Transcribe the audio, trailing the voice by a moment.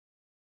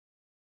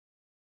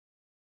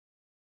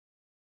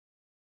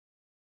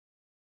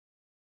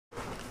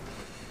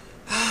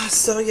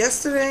So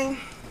yesterday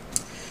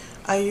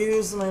I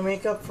used my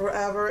Makeup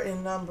Forever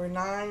in number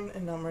 9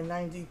 and number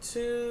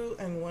 92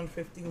 and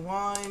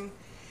 151.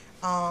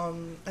 I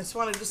just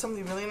want to do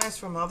something really nice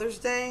for Mother's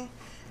Day.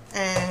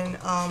 And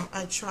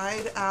I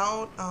tried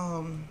out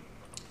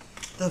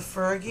the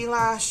Fergie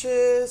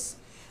lashes,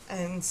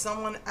 and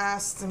someone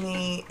asked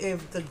me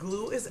if the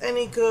glue is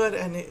any good,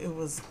 and it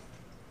was,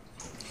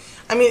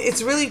 I mean,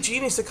 it's really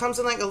genius. It comes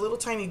in like a little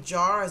tiny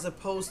jar as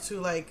opposed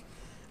to like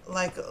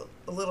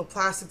a little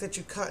plastic that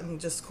you cut and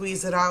just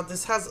squeeze it out.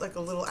 This has like a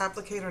little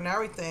applicator and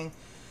everything.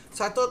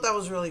 So I thought that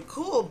was really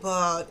cool,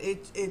 but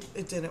it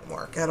didn't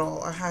work at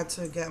all. I had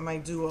to get my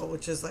Duo,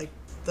 which is like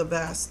the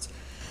best.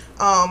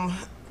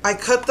 I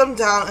cut them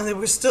down and they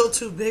were still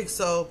too big,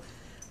 so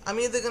I'm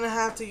either going to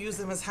have to use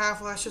them as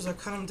half lashes or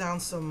cut them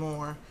down some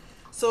more.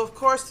 So of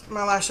course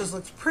my lashes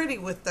looked pretty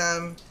with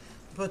them,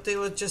 but they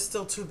were just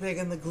still too big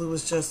and the glue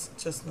was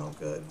just no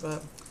good.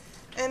 But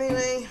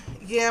anyway,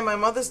 yeah, my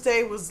Mother's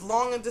Day was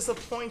long and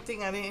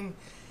disappointing. I didn't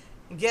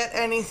get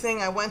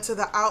anything. I went to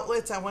the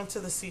outlets. I went to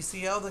the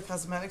CCO, the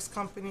cosmetics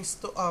company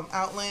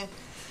outlet.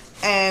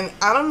 And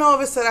I don't know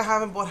if it's that I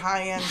haven't bought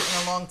high-end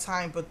in a long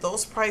time, but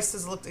those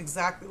prices looked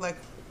exactly like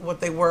what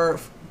they were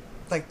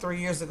like 3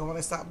 years ago when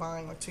I stopped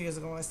buying, or 2 years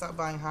ago when I stopped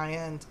buying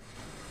high-end.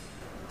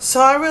 So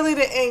I really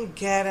didn't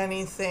get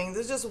anything.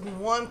 There's just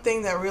one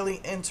thing that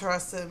really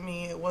interested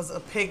me. It was a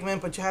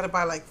pigment, but you had to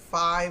buy like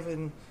 5,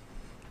 and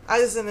I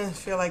just didn't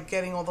feel like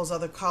getting all those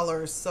other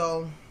colors.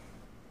 So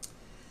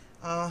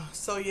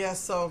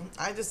so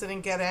I just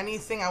didn't get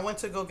anything. I went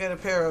to go get a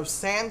pair of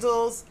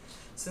sandals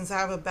since I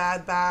have a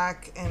bad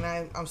back, and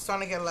I'm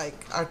starting to get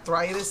like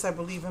arthritis, I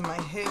believe, in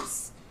my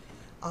hips.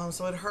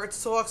 So it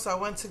hurts to walk. So I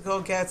went to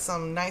go get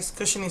some nice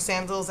cushiony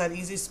sandals at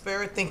Easy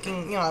Spirit,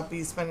 thinking, I'd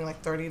be spending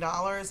like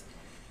 $30.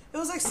 It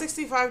was like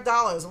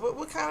 $65.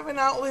 What kind of an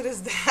outlet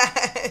is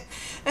that?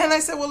 And I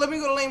said, well, let me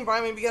go to Lane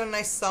Bryant, maybe get a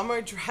nice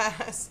summer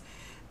dress.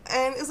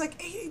 And it was like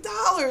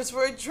 $80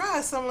 for a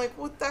dress. I'm like,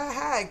 what the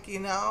heck,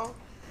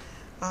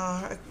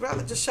 I'd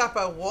rather just shop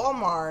at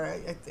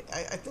Walmart.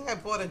 I think I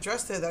bought a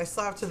dress there that I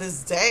still have to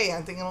this day.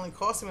 I think it only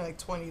cost me like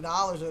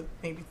 $20 or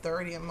maybe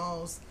 $30 at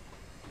most.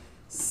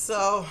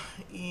 So,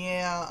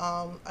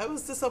 yeah, it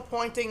was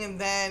disappointing. And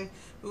then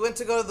we went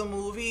to go to the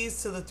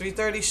movies, to the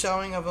 3:30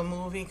 showing of a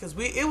movie, because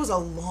it was a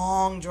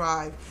long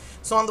drive.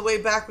 So on the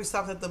way back, we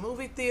stopped at the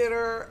movie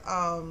theater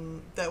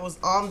that was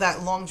on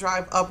that long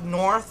drive up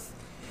north.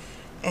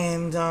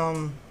 And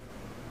the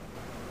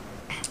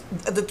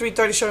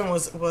 3:30 showing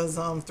was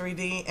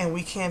 3D, and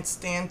we can't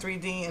stand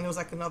 3D, and it was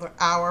like another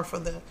hour for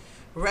the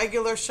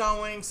regular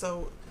showing.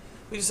 So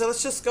we just said,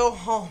 let's just go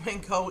home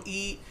and go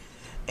eat.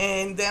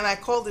 And then I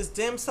called this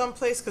dim sum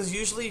place, because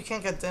usually you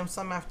can't get dim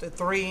sum after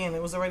 3, and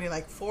it was already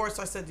like 4.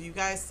 So I said, do you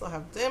guys still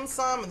have dim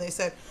sum? And they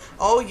said,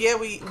 oh yeah,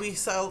 we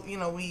sell,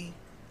 we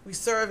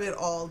serve it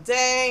all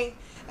day.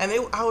 And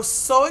I was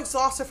so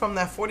exhausted from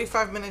that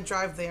 45-minute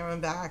drive there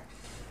and back.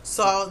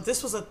 So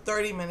this was a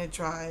 30-minute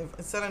drive.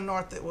 Instead of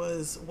north, it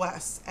was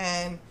west.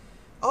 And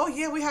oh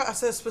yeah, we have. I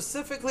said,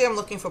 specifically, I'm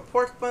looking for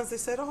pork buns. They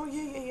said, oh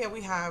yeah,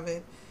 we have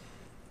it.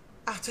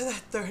 After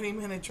that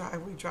 30-minute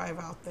drive, we drive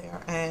out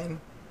there, and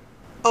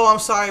oh, I'm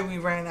sorry, we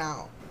ran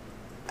out.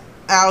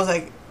 I was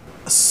like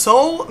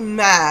so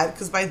mad,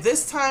 because by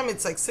this time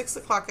it's like 6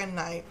 o'clock at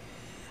night.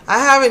 I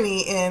haven't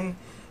eaten.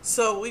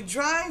 So we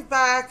drive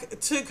back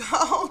to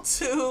go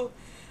to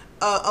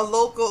a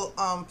local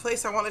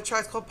place I want to try.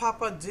 It's called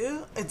Papa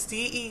Deux. It's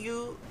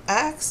Deux.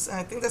 I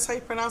think that's how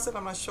you pronounce it.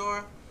 I'm not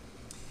sure.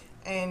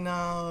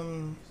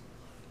 And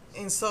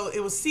so it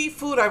was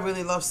seafood. I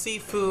really love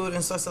seafood,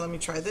 and so I said, let me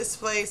try this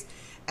place.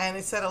 And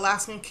it said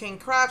Alaskan king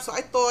crab, so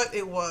I thought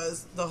it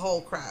was the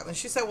whole crab. And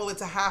she said, well,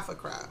 it's a half a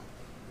crab.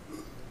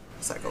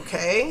 It's like,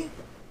 okay.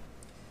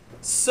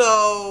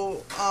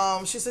 So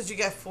she said you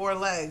get 4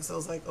 legs. I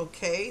was like,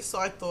 okay. So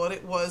I thought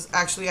it was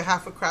actually a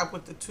half a crab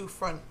with the 2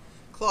 front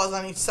claws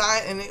on each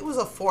side, and it was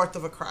a fourth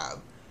of a crab.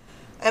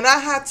 And I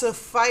had to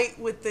fight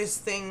with this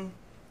thing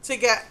to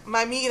get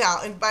my meat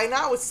out. And by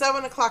now it's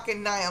 7 o'clock at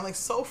night. I'm like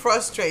so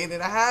frustrated.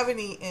 I haven't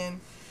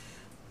eaten.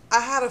 I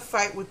had a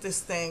fight with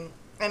this thing,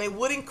 and it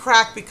wouldn't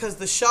crack because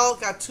the shell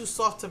got too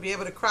soft to be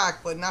able to crack,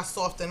 but not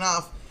soft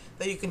enough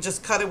that you can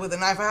just cut it with a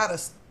knife. I had to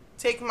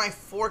take my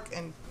fork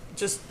and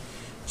just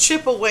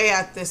chip away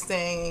at this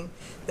thing.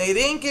 They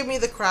didn't give me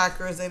the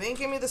crackers. They didn't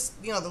give me the,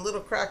 the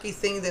little cracky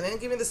thing. They didn't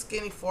give me the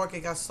skinny fork.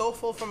 It got so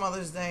full for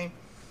Mother's Day.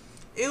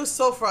 It was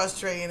so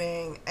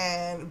frustrating.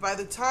 And by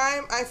the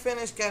time I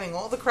finished getting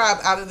all the crab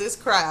out of this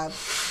crab,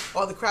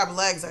 or the crab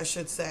legs, I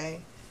should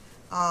say,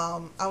 I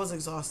was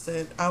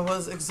exhausted. I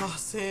was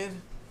exhausted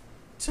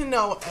to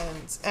no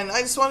end. And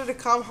I just wanted to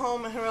come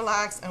home and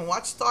relax and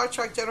watch Star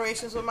Trek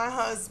Generations with my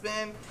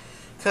husband,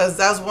 because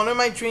that's one of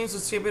my dreams,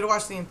 was to be able to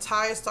watch the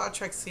entire Star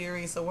Trek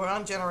series. So we're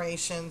on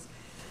Generations,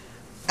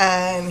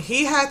 and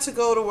he had to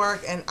go to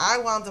work, and I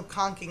wound up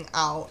conking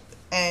out.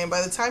 And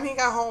by the time he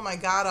got home, I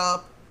got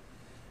up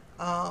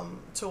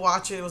to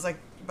watch it. It was like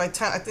by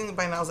 10, I think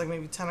by now it was like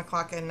maybe 10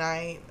 o'clock at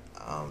night,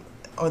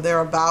 or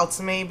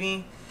thereabouts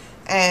maybe.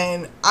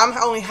 And I'm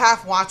only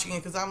half watching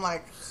it because I'm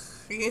like,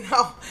 You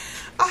know,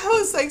 I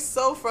was like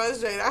so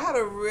frustrated. I had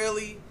a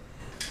really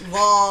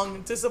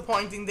long,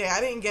 disappointing day.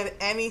 I didn't get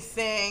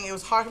anything. It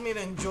was hard for me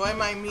to enjoy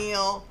my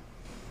meal.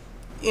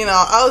 You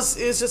know, it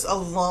was just a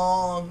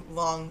long,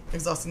 long,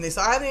 exhausting day.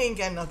 So I didn't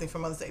get nothing for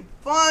Mother's Day.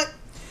 But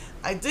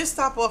I did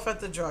stop off at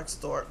the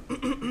drugstore.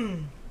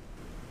 You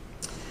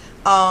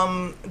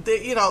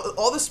know,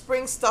 all the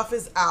spring stuff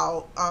is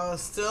out.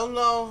 Still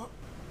no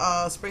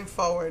spring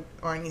forward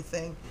or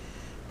anything.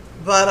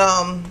 But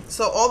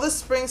so all the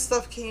spring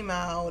stuff came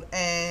out,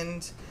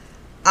 and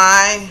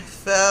I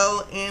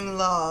fell in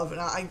love.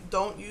 Now, I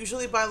don't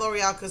usually buy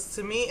L'Oreal because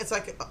to me it's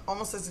like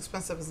almost as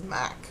expensive as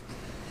MAC.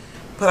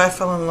 But I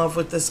fell in love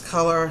with this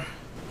color.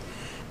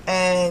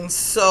 And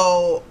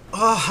so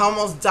I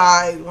almost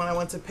died when I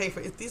went to pay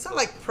for it. These are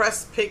like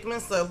pressed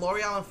pigments. The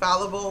L'Oreal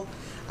Infallible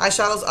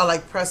eyeshadows are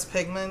like pressed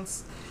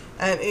pigments.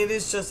 And it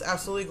is just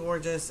absolutely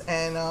gorgeous.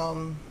 And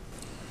I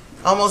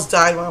almost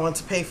died when I went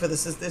to pay for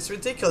this. It's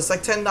ridiculous.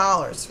 Like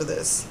 $10 for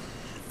this.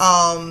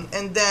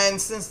 And then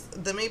since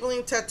the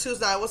Maybelline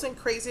tattoos, now I wasn't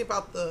crazy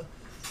about the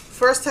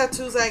first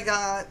tattoos I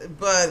got,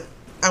 but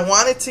I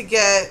wanted to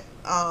get,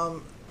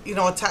 you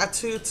know, a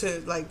tattoo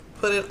to like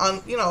put it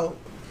on, you know,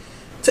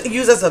 to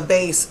use as a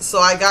base. So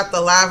I got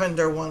the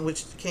lavender one,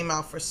 which came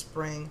out for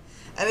spring,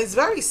 and it's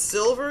very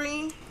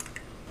silvery.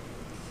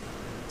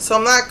 So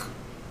I'm not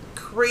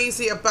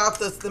crazy about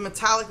the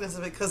metallicness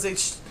of it because it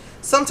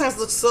sometimes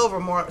looks silver,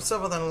 more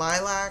silver than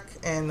lilac.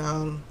 And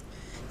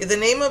the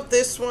name of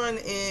this one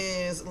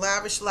is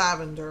Lavish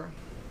Lavender.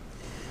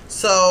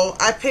 So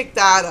I picked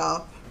that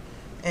up,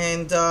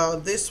 and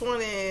this one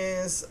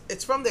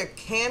it's from their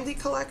candy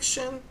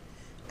collection.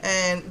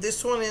 And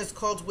this one is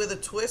called With a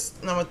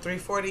Twist, number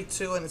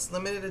 342, and it's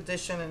limited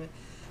edition. And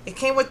it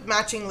came with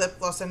matching lip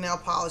gloss and nail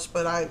polish,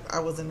 but I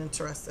wasn't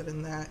interested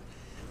in that.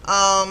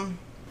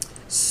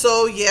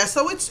 So yeah,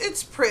 so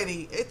it's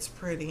pretty. It's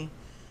pretty.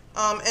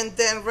 And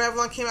then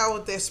Revlon came out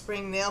with their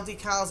spring nail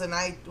decals, and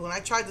when I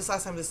tried this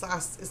last time, it's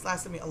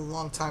lasted me a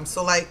long time.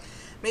 So like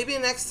maybe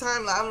next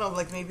time, I don't know,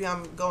 like maybe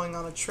I'm going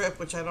on a trip,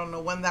 which I don't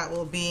know when that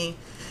will be,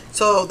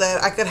 so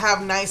that I could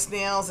have nice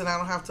nails and I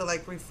don't have to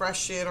like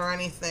refresh it or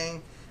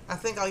anything. I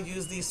think I'll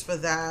use these for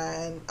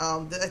that. And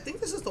I think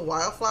this is the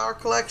Wildflower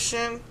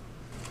collection.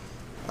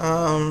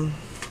 Yeah,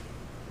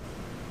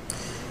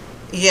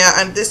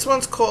 and this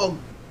one's called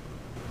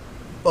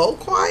Bow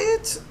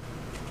Quiet.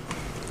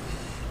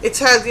 It's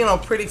had, you know,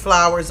 pretty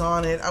flowers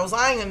on it. I was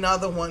eyeing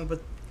another one,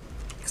 but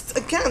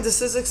again,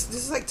 this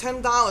is like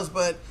 $10,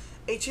 but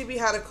HEB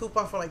had a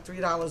coupon for like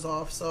 $3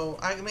 off. So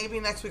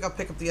maybe next week I'll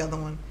pick up the other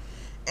one.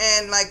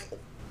 And like,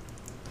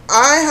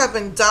 I have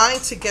been dying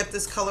to get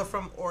this color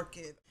from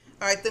Orchid.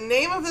 All right, the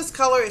name of this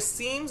color, it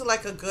seemed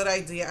like a good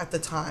idea at the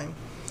time.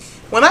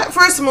 When I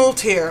first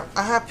moved here,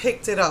 I had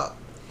picked it up,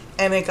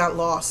 and it got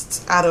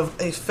lost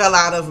it fell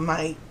out of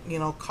my, you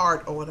know,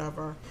 cart or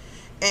whatever.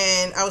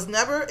 And I was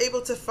never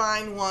able to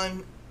find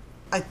one.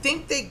 I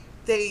think I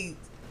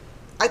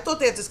thought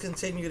they had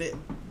discontinued it.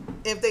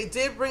 If they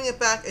did bring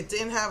it back, it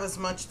didn't have as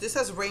much. This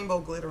has rainbow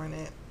glitter in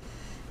it.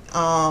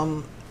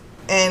 I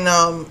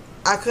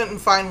couldn't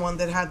find one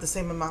that had the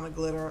same amount of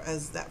glitter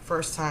as that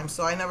first time,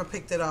 so I never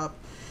picked it up.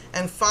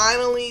 And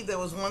finally, there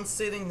was one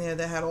sitting there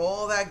that had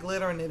all that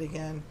glitter in it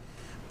again.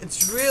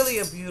 It's really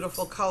a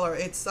beautiful color.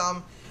 It's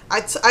I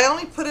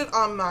only put it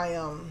on my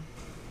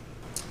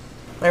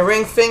my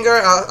ring finger.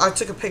 I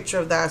took a picture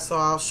of that, so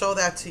I'll show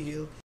that to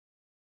you.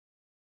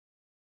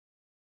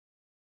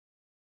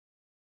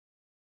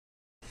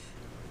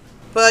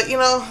 But you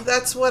know,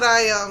 that's what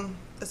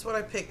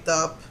I picked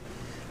up.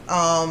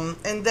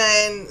 And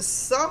then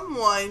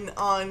someone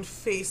on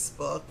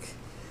Facebook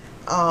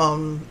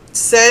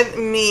sent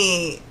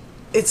me,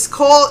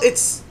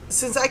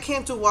 since I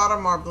can't do water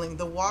marbling,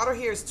 the water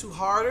here is too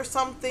hard or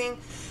something.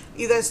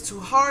 Either it's too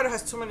hard or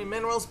has too many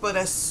minerals, but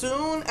as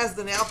soon as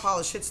the nail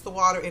polish hits the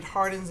water, it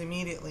hardens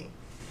immediately.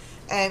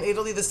 And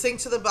it'll either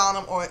sink to the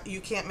bottom or you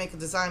can't make a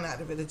design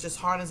out of it. It just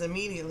hardens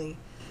immediately.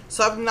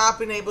 So I've not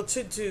been able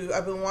to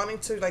I've been wanting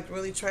to like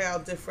really try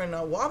out different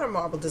water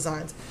marble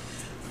designs.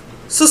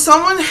 So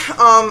someone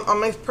on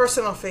my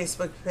personal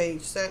Facebook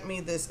page sent me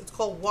this. It's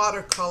called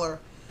Watercolor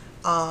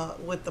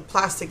with the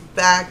plastic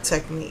bag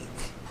technique.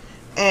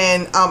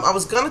 And I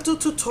was going to do a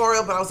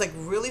tutorial, but I was like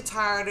really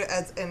tired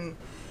and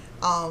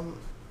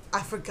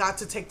I forgot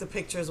to take the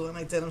pictures when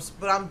I did them.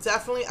 But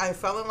I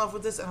fell in love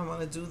with this and I'm going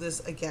to do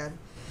this again.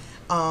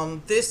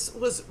 This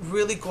was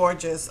really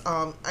gorgeous.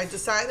 I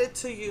decided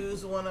to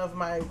use one of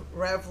my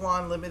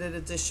Revlon limited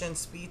edition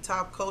speed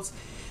top coats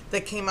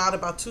that came out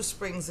about 2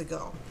 springs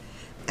ago.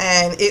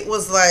 And it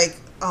was like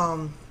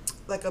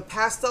a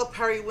pastel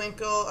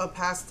periwinkle, a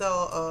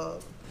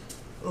pastel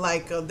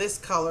this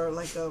color,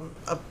 like a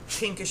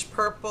pinkish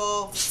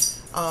purple.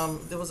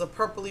 There was a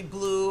purpley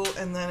blue,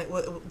 and then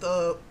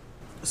the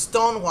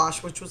stone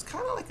wash, which was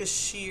kind of like a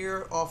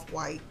sheer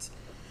off-white.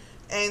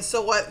 And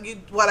so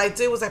what I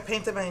did was I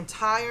painted my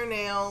entire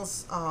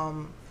nails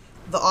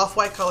the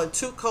off-white color,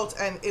 2 coats,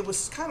 and it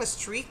was kind of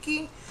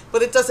streaky,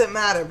 but it doesn't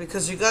matter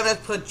because you're gonna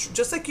put,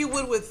 just like you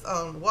would with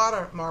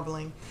water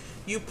marbling,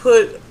 you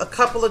put a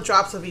couple of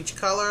drops of each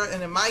color,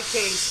 and in my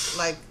case,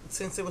 like,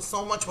 since it was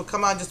so much would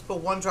come out, just put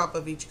 1 drop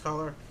of each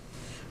color.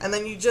 And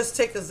then you just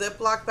take a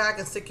Ziploc bag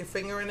and stick your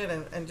finger in it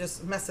and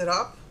just mess it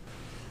up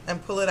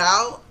and pull it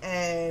out,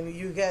 and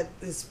you get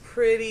this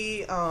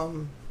pretty,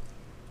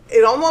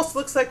 it almost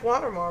looks like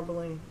water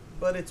marbling,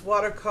 but it's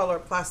watercolor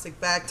plastic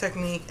bag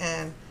technique,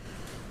 and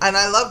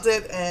I loved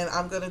it, and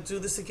I'm going to do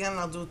this again, and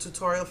I'll do a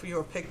tutorial for you,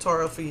 or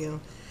pictorial for you.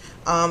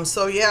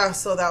 So yeah,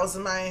 so that was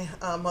my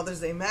Mother's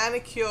Day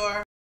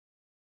manicure.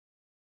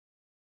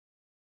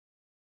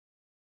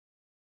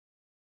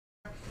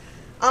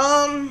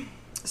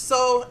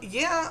 So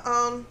yeah,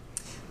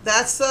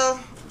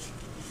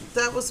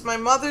 that was my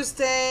Mother's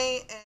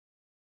Day.